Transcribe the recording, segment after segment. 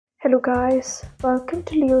Hello guys, welcome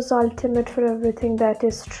to Leo's Ultimate for everything that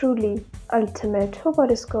is truly ultimate. Hope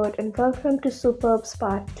all is good and welcome to Superb's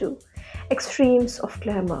Part 2, Extremes of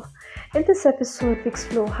Glamour. In this episode, we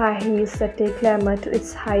explore high heels that take glamour to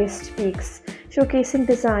its highest peaks, showcasing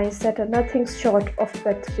designs that are nothing short of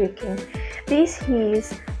breathtaking. These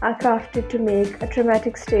heels are crafted to make a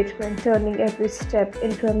dramatic statement, turning every step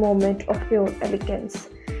into a moment of pure elegance.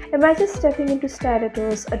 Imagine stepping into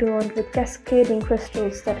stilettos adorned with cascading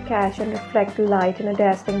crystals that catch and reflect the light in a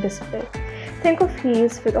dazzling display. Think of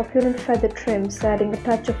heels with opulent feather trims adding a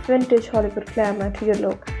touch of vintage Hollywood glamour to your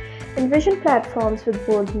look. Envision platforms with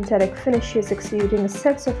bold metallic finishes exuding a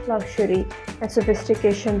sense of luxury and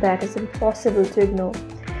sophistication that is impossible to ignore.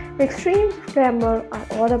 The extremes of glamour are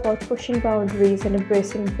all about pushing boundaries and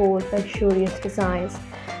embracing bold, luxurious designs.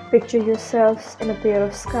 Picture yourselves in a pair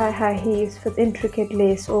of sky-high heels with intricate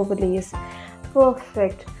lace overlays,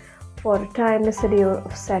 perfect for a timeless allure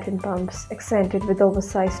of satin pumps, accented with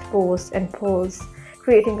oversized bows and pearls,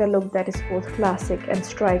 creating a look that is both classic and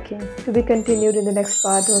striking. To be continued in the next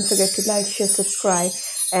part. Don't forget to like, share, subscribe,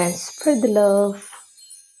 and spread the love.